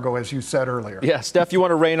Wells Fargo, as you said earlier. Yeah, Steph, you want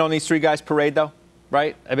to rain on these three guys' parade, though,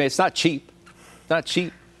 right? I mean, it's not cheap. It's not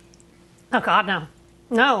cheap. Oh, God, no.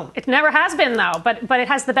 No, it never has been, though, but it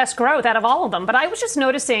has the best growth out of all of them. But I was just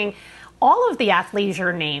noticing all of the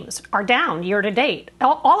athleisure names are down year to date,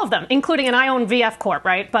 all of them, including, and I own VF Corp,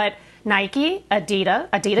 right? But Nike, Adidas,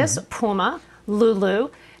 mm-hmm. Puma, Lulu.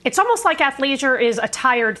 It's almost like athleisure is a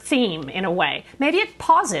tired theme in a way. Maybe it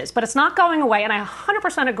pauses, but it's not going away. And I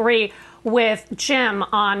 100% agree with Jim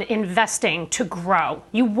on investing to grow.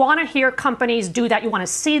 You want to hear companies do that. You want to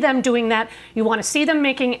see them doing that. You want to see them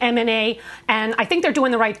making M&A. And I think they're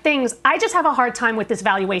doing the right things. I just have a hard time with this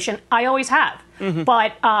valuation. I always have. Mm-hmm.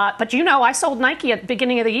 But I sold Nike at the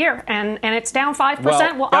beginning of the year, and it's down 5%.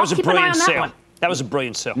 Well, I'll keep an eye on that one. That was a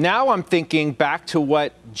brilliant sale. Now I'm thinking back to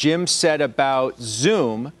what Jim said about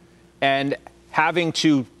Zoom and having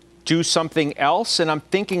to do something else. And I'm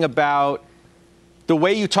thinking about the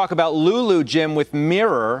way you talk about Lulu, Jim, with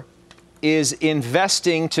Mirror is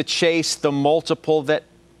investing to chase the multiple that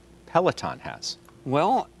Peloton has.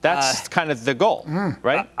 Well, that's kind of the goal,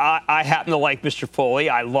 right? I happen to like Mr. Foley.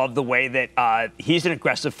 I love the way that he's an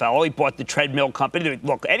aggressive fellow. He bought the treadmill company.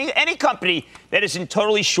 Look, any company that is in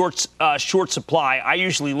totally short supply, I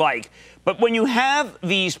usually like. But when you have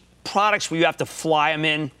these products where you have to fly them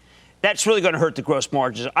in, that's really going to hurt the gross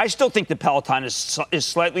margins. I still think the Peloton is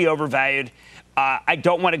slightly overvalued. I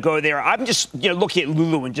don't want to go there. I'm just looking at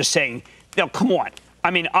Lulu and just saying, come on. I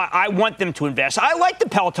mean, I want them to invest. I like the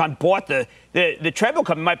Peloton bought the treadmill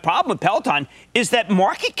company. My problem with Peloton is that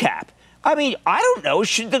market cap. I mean, I don't know.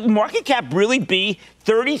 Should the market cap really be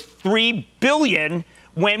 $33 billion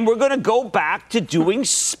when we're going to go back to doing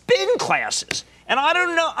spin classes? And I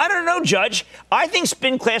don't know, Judge. I think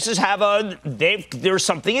spin classes there's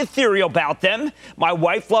something ethereal about them. My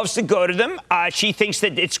wife loves to go to them. She thinks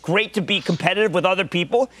that it's great to be competitive with other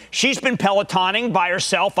people. She's been Pelotoning by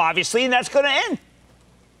herself, obviously, and that's going to end.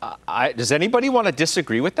 Does anybody want to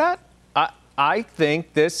disagree with that? I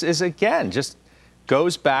think this is, again, just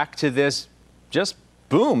goes back to this just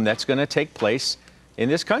boom that's going to take place in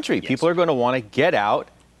this country. Yes. People are going to want to get out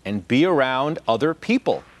and be around other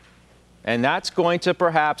people. And that's going to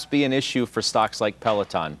perhaps be an issue for stocks like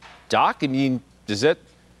Peloton. Doc, I mean, do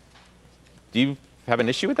you have an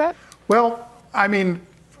issue with that? Well, I mean,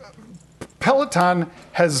 Peloton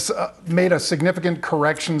has made a significant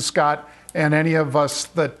correction, Scott. And any of us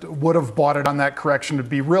that would have bought it on that correction would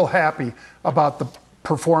be real happy about the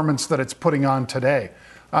performance that it's putting on today.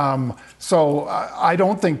 So I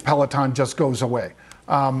don't think Peloton just goes away.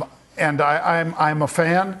 And I'm a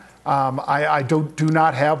fan. I do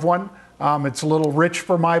not have one. It's a little rich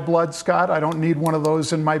for my blood, Scott. I don't need one of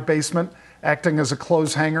those in my basement acting as a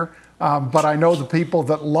clothes hanger. But I know the people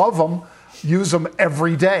that love them use them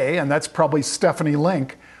every day, and that's probably Stephanie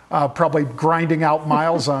Link. Probably grinding out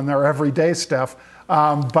miles on their everyday stuff.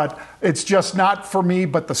 But it's just not for me.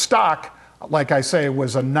 But the stock, like I say,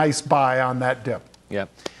 was a nice buy on that dip. Yeah.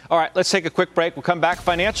 All right, let's take a quick break. We'll come back.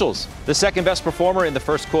 Financials, the second best performer in the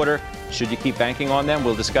first quarter. Should you keep banking on them?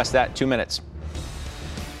 We'll discuss that in 2 minutes.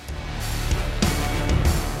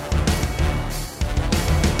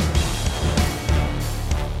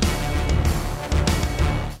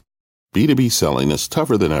 B2B selling is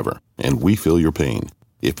tougher than ever, and we feel your pain.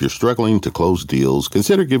 If you're struggling to close deals,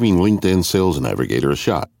 consider giving LinkedIn Sales Navigator a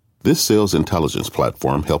shot. This sales intelligence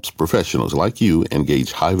platform helps professionals like you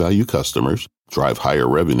engage high-value customers, drive higher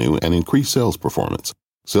revenue, and increase sales performance.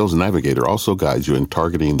 Sales Navigator also guides you in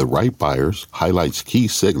targeting the right buyers, highlights key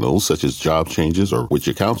signals such as job changes or which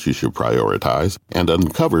accounts you should prioritize, and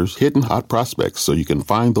uncovers hidden hot prospects so you can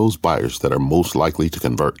find those buyers that are most likely to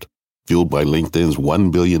convert. Fueled by LinkedIn's 1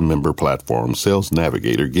 billion member platform, Sales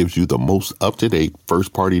Navigator gives you the most up-to-date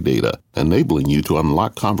first-party data, enabling you to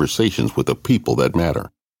unlock conversations with the people that matter.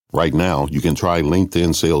 Right now, you can try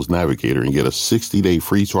LinkedIn Sales Navigator and get a 60-day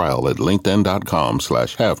free trial at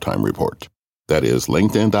linkedin.com/halftime report. That is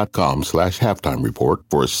linkedin.com/halftime report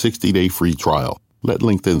for a 60-day free trial. Let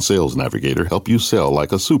LinkedIn Sales Navigator help you sell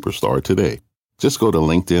like a superstar today. Just go to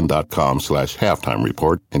linkedin.com/halftime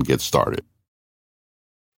report and get started.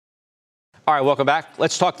 All right, welcome back.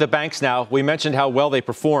 Let's talk the banks now. We mentioned how well they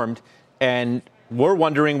performed, and we're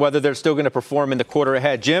wondering whether they're still going to perform in the quarter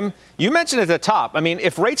ahead. Jim, you mentioned at the top, I mean,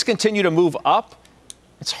 if rates continue to move up,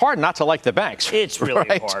 it's hard not to like the banks. It's really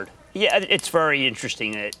right? hard. Yeah, it's very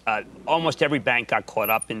interesting that almost every bank got caught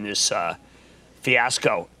up in this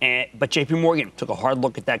fiasco. But J.P. Morgan took a hard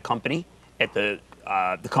look at that company, at the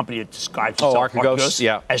company that describes itself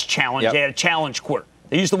Archegos, as challenged. Yep. They had a challenge quarter.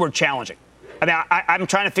 They used the word challenging. I mean, I'm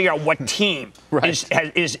trying to figure out what team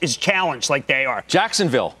is challenged like they are.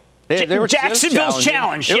 Jacksonville. Jacksonville's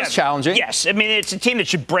challenged. It was challenging. Yes. I mean, it's a team that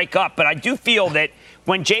should break up. But I do feel that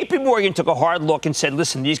when J.P. Morgan took a hard look and said,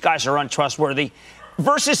 listen, these guys are untrustworthy,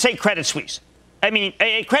 versus, say, Credit Suisse. I mean,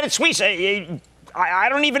 Credit Suisse, I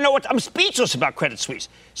don't even know I'm speechless about Credit Suisse.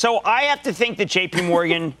 So I have to think that J.P.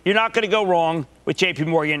 Morgan, you're not going to go wrong with J.P.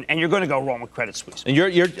 Morgan, and you're going to go wrong with Credit Suisse. And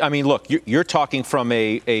you're talking from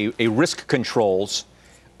a risk controls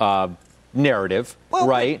narrative,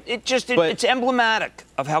 right? It's emblematic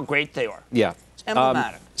of how great they are. Yeah. It's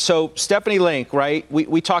emblematic. So Stephanie Link, right?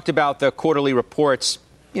 We talked about the quarterly reports,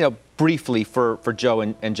 briefly for Joe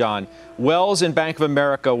and John. Wells and Bank of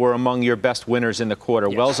America were among your best winners in the quarter.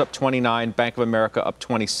 Yes. Wells up 29, Bank of America up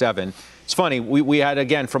 27. It's funny, we had,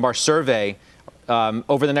 again, from our survey,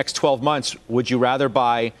 over the next 12 months, would you rather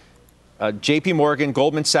buy J.P. Morgan,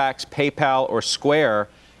 Goldman Sachs, PayPal, or Square?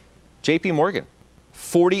 J.P. Morgan,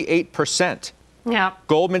 48%. Yeah.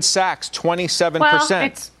 Goldman Sachs, 27%.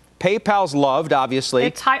 Well, PayPal's loved,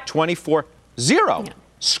 obviously, 24. Zero. Yeah.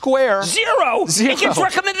 Square. Zero. It gets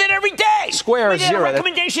recommended every day. Square is 0.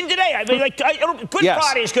 Recommendation today. I mean, Good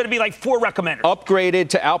Friday is going to be like 4 recommended. Upgraded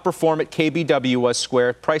to outperform at KBW was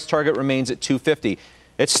Square. Price target remains at $250.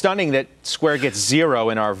 It's stunning that Square gets 0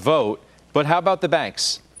 in our vote. But how about the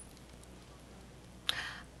banks?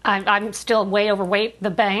 I'm still way overweight the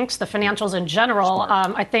banks, the financials in general.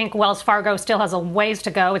 I think Wells Fargo still has a ways to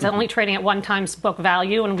go. It's only trading at 1 times book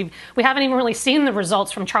value, and we haven't even really seen the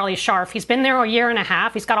results from Charlie Scharf. He's been there a year and a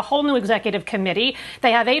half. He's got a whole new executive committee.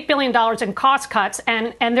 They have $8 billion in cost cuts,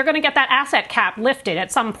 and they're going to get that asset cap lifted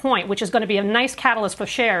at some point, which is going to be a nice catalyst for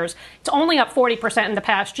shares. It's only up 40% in the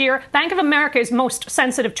past year. Bank of America is most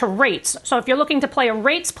sensitive to rates. So if you're looking to play a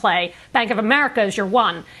rates play, Bank of America is your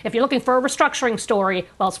one. If you're looking for a restructuring story,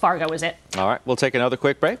 Wells Fargo is it. All right, we'll take another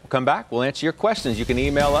quick break. We'll come back. We'll answer your questions. You can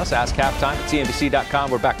email us, askhalftime@cnbc.com.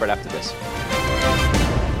 We're back right after this.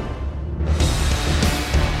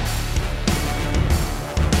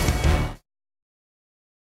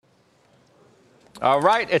 All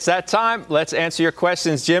right, it's that time. Let's answer your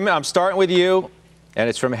questions. Jim, I'm starting with you, and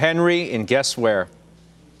it's from Henry in guess where?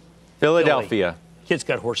 Philadelphia. Kid's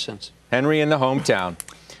got horse sense. Henry in the hometown.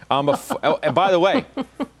 And by the way,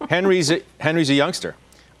 Henry's a youngster.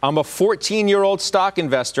 I'm a 14-year-old stock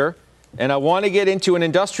investor, and I want to get into an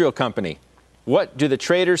industrial company. What do the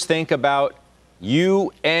traders think about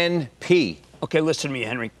UNP? Okay, listen to me,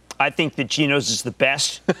 Henry. I think that Geno's is the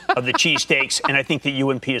best of the cheesesteaks, and I think that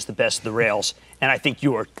UNP is the best of the rails. And I think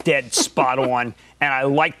you are dead spot on. And I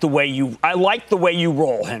like the way you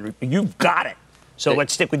roll, Henry. You've got it. So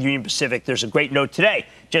let's stick with Union Pacific. There's a great note today,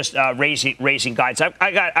 just raising guides.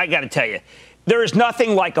 I got to tell you. There is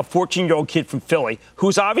nothing like a 14-year-old kid from Philly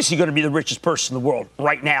who's obviously going to be the richest person in the world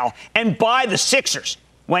right now and buy the Sixers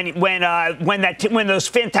when those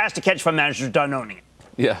fantastic hedge fund managers are done owning it.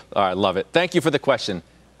 Yeah, all right, love it. Thank you for the question,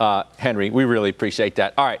 Henry. We really appreciate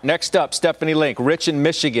that. All right, next up, Stephanie Link, Rich in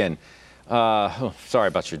Michigan. Sorry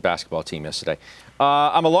about your basketball team yesterday.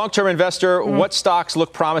 I'm a long-term investor. What stocks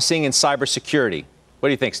look promising in cybersecurity? What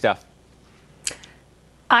do you think, Steph?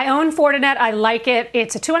 I own Fortinet. I like it.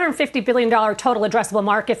 It's a $250 billion total addressable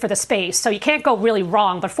market for the space, so you can't go really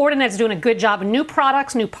wrong. But Fortinet's doing a good job of new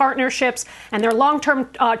products, new partnerships, and their long-term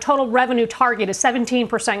total revenue target is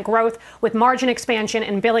 17% growth with margin expansion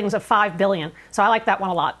and billings of $5 billion. So I like that one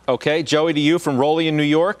a lot. Okay, Joey, to you from Raleigh in New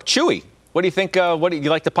York. Chewy, what do you think? What do you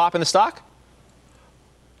like to pop in the stock?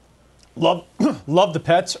 Love the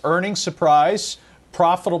pets. Earnings surprise.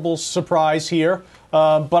 Profitable surprise here.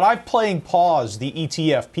 But I'm playing PAWS, the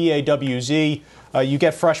ETF, PAWZ. You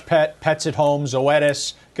get fresh pets at home,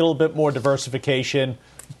 Zoetis, get a little bit more diversification.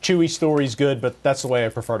 Chewy story's good, but that's the way I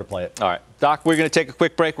prefer to play it. All right. Doc, we're going to take a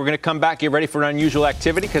quick break. We're going to come back, get ready for an unusual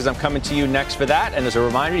activity because I'm coming to you next for that. And as a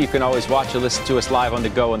reminder, you can always watch or listen to us live on the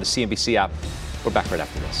go on the CNBC app. We're back right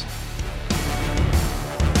after this.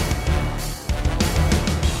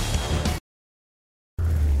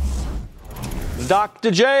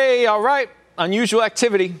 Dr. J, all right. Unusual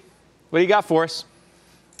activity. What do you got for us?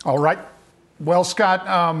 All right. Well,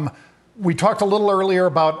 Scott, we talked a little earlier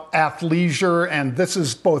about athleisure, and this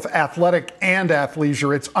is both athletic and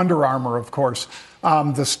athleisure. It's Under Armour, of course.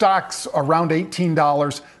 The stock's around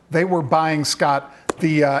 $18. They were buying, Scott,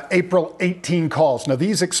 the April 18 calls. Now,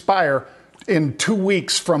 these expire in 2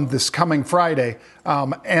 weeks from this coming Friday.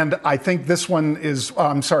 And I think this one is,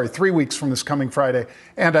 3 weeks from this coming Friday.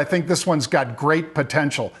 And I think this one's got great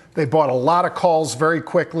potential. They bought a lot of calls very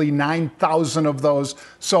quickly, 9,000 of those.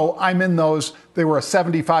 So I'm in those. They were a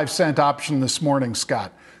 75-cent option this morning,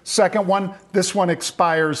 Scott. Second one, this one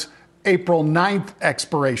expires April 9th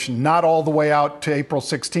expiration, not all the way out to April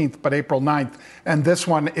 16th, but April 9th. And this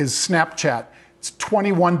one is Snapchat. It's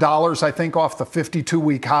 $21, I think, off the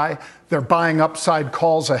 52-week high. They're buying upside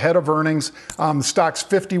calls ahead of earnings. The stock's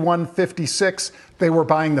 51.56. They were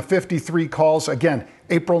buying the 53 calls. Again,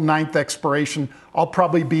 April 9th expiration. I'll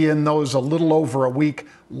probably be in those a little over a week,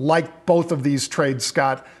 like both of these trades,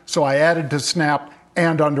 Scott. So I added to Snap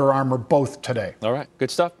and Under Armour both today. All right, good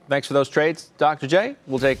stuff. Thanks for those trades, Dr. J.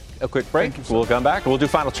 We'll take a quick break. We'll come back. We'll do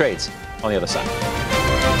final trades on the other side.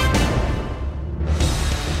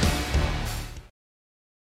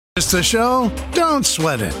 Missed the show? Don't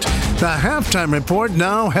sweat it. The Halftime Report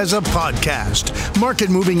now has a podcast.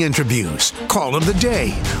 Market-moving interviews, call of the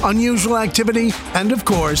day, unusual activity, and, of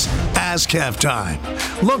course, Ask Halftime.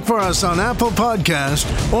 Look for us on Apple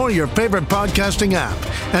Podcast or your favorite podcasting app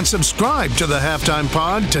and subscribe to the Halftime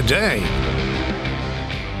Pod today.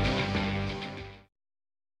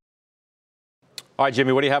 All right,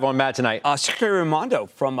 Jimmy, what do you have on Mad tonight? Secretary Raimondo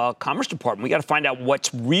from Commerce Department. We got to find out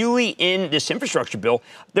what's really in this infrastructure bill.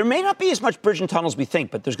 There may not be as much bridge and tunnels we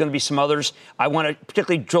think, but there's going to be some others. I want to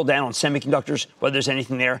particularly drill down on semiconductors, whether there's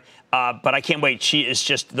anything there. But I can't wait. She is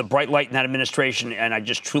just the bright light in that administration, and I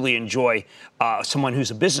just truly enjoy someone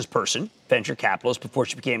who's a business person, venture capitalist, before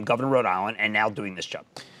she became governor of Rhode Island, and now doing this job.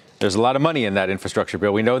 There's a lot of money in that infrastructure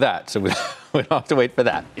bill. We know that, so we don't have to wait for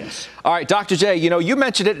that. Yes. All right, Dr. J, you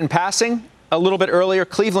mentioned it in passing a little bit earlier,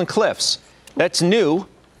 Cleveland Cliffs. That's new,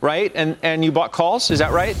 right? And you bought calls, is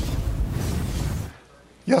that right?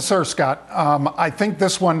 Yes, sir, Scott. I think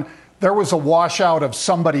this one, there was a washout of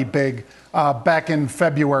somebody big back in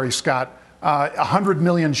February, Scott. 100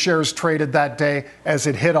 million shares traded that day as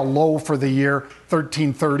it hit a low for the year,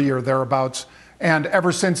 1330 or thereabouts. And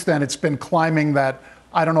ever since then, it's been climbing that,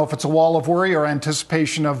 I don't know if it's a wall of worry or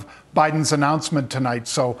anticipation of Biden's announcement tonight.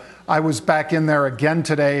 So I was back in there again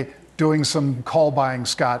today doing some call buying,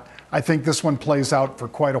 Scott. I think this one plays out for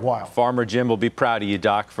quite a while. Farmer Jim will be proud of you,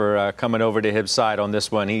 Doc, for coming over to his side on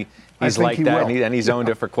this one. He's like that, and he's owned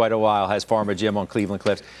it for quite a while, has Farmer Jim on Cleveland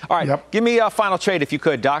Cliffs. All right, Give me a final trade if you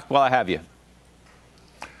could, Doc, while I have you.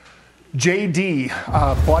 JD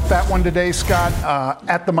bought that one today, Scott,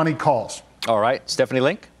 at the money calls. All right, Stephanie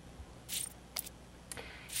Link.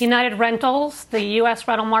 United Rentals, the U.S.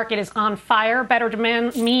 rental market is on fire. Better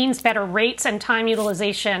demand means better rates and time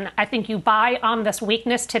utilization. I think you buy on this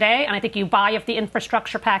weakness today, and I think you buy if the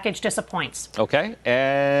infrastructure package disappoints. Okay.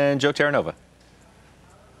 And Joe Terranova.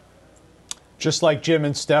 Just like Jim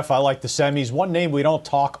and Steph, I like the semis. One name we don't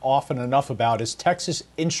talk often enough about is Texas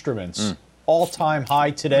Instruments. All-time high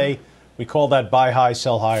today. We call that buy high,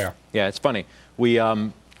 sell higher. Yeah, it's funny. We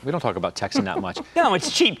don't talk about Texan that much. No,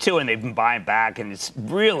 it's cheap, too, and they've been buying back, and it's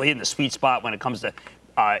really in the sweet spot when it comes to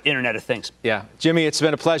Internet of Things. Yeah. Jimmy, it's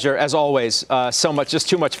been a pleasure, as always. So much, just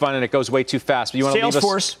too much fun, and it goes way too fast. But you want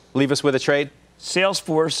to leave us with a trade?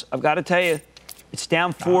 Salesforce, I've got to tell you, it's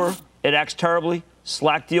down 4. It acts terribly.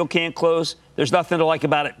 Slack deal can't close. There's nothing to like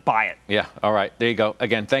about it. Buy it. Yeah. All right. There you go.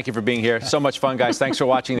 Again, thank you for being here. So much fun, guys. Thanks for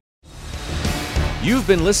watching. You've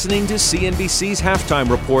been listening to CNBC's Halftime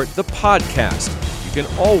Report, the podcast. You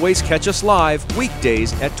can always catch us live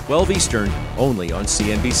weekdays at 12 Eastern, only on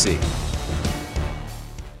CNBC.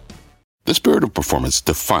 The spirit of performance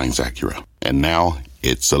defines Acura, and now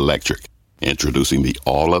it's electric. Introducing the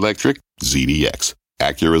all-electric ZDX,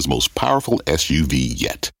 Acura's most powerful SUV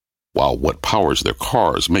yet. While what powers their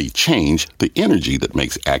cars may change, the energy that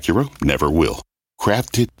makes Acura never will.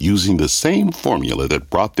 Crafted using the same formula that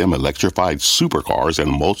brought them electrified supercars and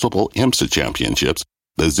multiple IMSA championships,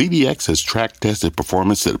 the ZDX has track-tested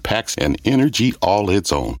performance that packs an energy all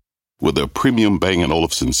its own. With a premium Bang &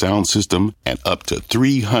 Olufsen sound system and up to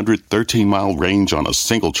 313-mile range on a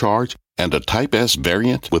single charge, and a Type S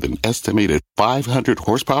variant with an estimated 500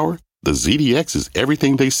 horsepower, the ZDX is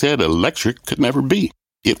everything they said electric could never be.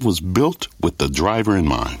 It was built with the driver in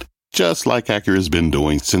mind, just like Acura's been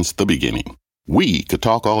doing since the beginning. We could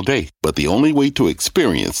talk all day, but the only way to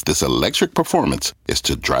experience this electric performance is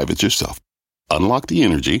to drive it yourself. Unlock the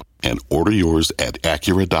energy and order yours at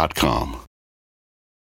Acura.com.